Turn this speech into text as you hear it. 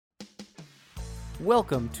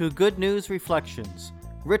Welcome to Good News Reflections,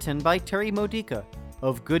 written by Terry Modica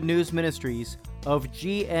of Good News Ministries of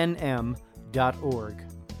GNM.org.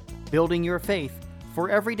 Building your faith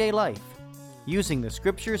for everyday life, using the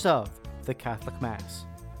scriptures of the Catholic Mass.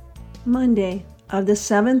 Monday of the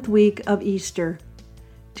 7th week of Easter.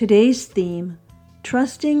 Today's theme,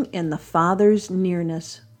 Trusting in the Father's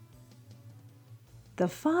Nearness. The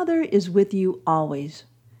Father is with you always.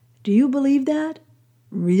 Do you believe that?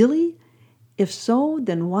 Really? If so,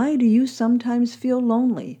 then why do you sometimes feel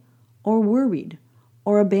lonely, or worried,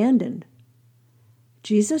 or abandoned?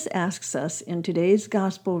 Jesus asks us in today's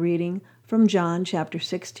Gospel reading from John chapter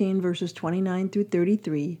 16, verses 29 through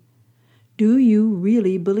 33, do you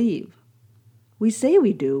really believe? We say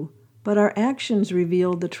we do, but our actions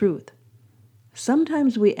reveal the truth.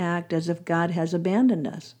 Sometimes we act as if God has abandoned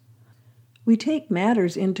us. We take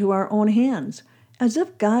matters into our own hands, as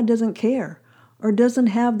if God doesn't care, or doesn't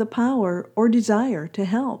have the power or desire to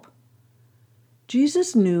help.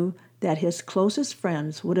 Jesus knew that his closest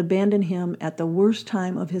friends would abandon him at the worst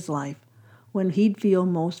time of his life, when he'd feel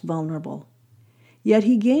most vulnerable. Yet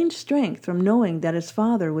he gained strength from knowing that his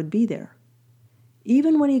Father would be there.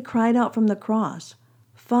 Even when he cried out from the cross,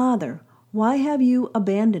 "Father, why have you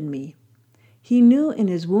abandoned me?" He knew in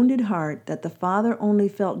his wounded heart that the Father only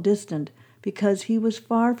felt distant because he was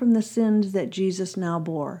far from the sins that Jesus now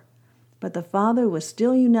bore. But the Father was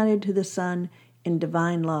still united to the Son in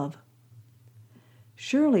divine love.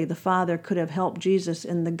 Surely the Father could have helped Jesus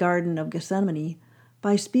in the Garden of Gethsemane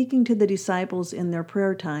by speaking to the disciples in their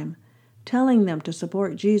prayer time, telling them to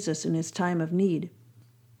support Jesus in his time of need.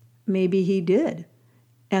 Maybe he did,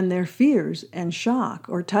 and their fears and shock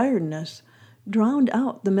or tiredness drowned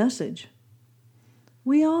out the message.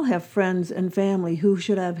 We all have friends and family who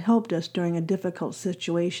should have helped us during a difficult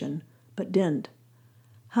situation, but didn't.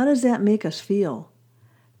 How does that make us feel?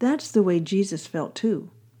 That's the way Jesus felt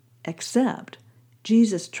too, except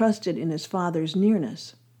Jesus trusted in his Father's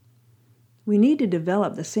nearness. We need to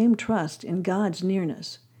develop the same trust in God's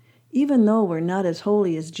nearness. Even though we're not as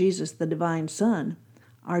holy as Jesus, the divine Son,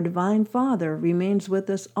 our divine Father remains with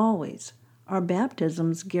us always. Our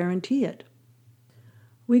baptisms guarantee it.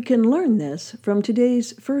 We can learn this from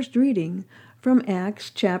today's first reading from Acts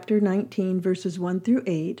chapter 19, verses 1 through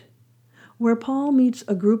 8, where Paul meets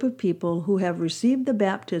a group of people who have received the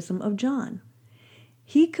baptism of John.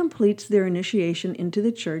 He completes their initiation into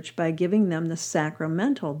the church by giving them the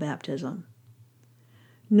sacramental baptism.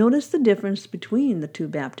 Notice the difference between the two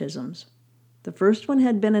baptisms. The first one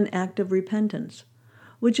had been an act of repentance,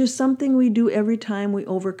 which is something we do every time we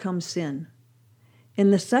overcome sin. In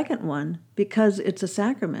the second one, because it's a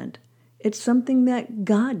sacrament, it's something that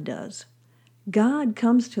God does. God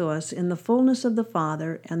comes to us in the fullness of the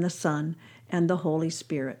Father and the Son and the Holy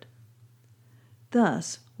Spirit.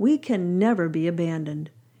 Thus, we can never be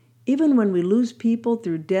abandoned. Even when we lose people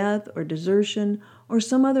through death or desertion or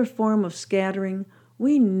some other form of scattering,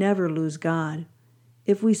 we never lose God.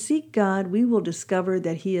 If we seek God, we will discover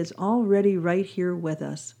that He is already right here with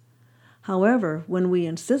us. However, when we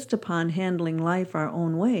insist upon handling life our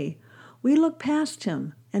own way, we look past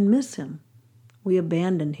Him and miss Him. We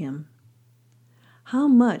abandon Him. How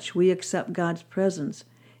much we accept God's presence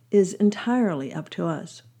is entirely up to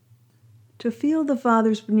us. To feel the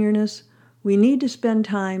Father's nearness, we need to spend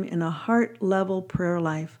time in a heart-level prayer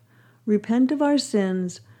life, repent of our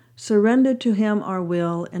sins, surrender to Him our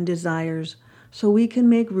will and desires so we can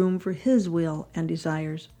make room for His will and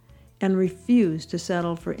desires, and refuse to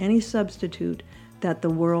settle for any substitute that the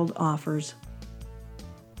world offers.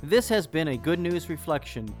 This has been a Good News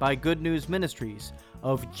Reflection by Good News Ministries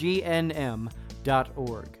of GNM.org.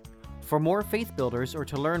 For more faith builders or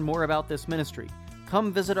to learn more about this ministry,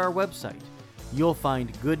 come visit our website. You'll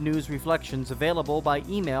find Good News Reflections available by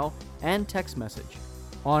email and text message,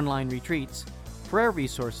 online retreats, prayer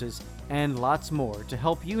resources, and lots more to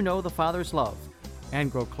help you know the Father's love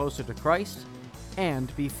and grow closer to Christ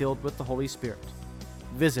and be filled with the Holy Spirit.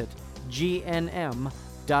 Visit gnm.org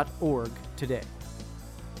today.